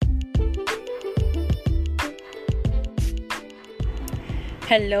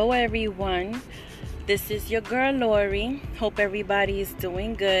Hello everyone, this is your girl Lori. Hope everybody is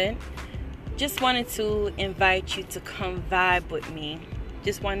doing good. Just wanted to invite you to come vibe with me.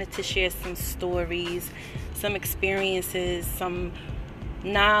 Just wanted to share some stories, some experiences, some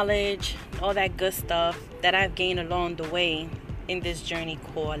knowledge, all that good stuff that I've gained along the way in this journey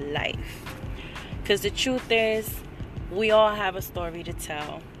called life. Because the truth is, we all have a story to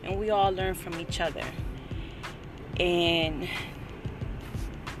tell and we all learn from each other. And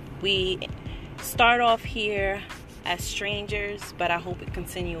we start off here as strangers, but I hope we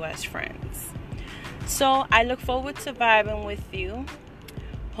continue as friends. So I look forward to vibing with you.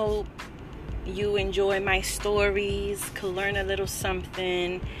 Hope you enjoy my stories, could learn a little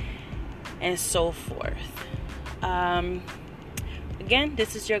something, and so forth. Again,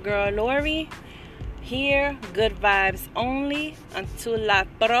 this is your girl Lori. Here, good vibes only. Until la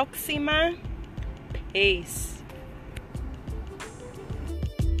próxima. Peace.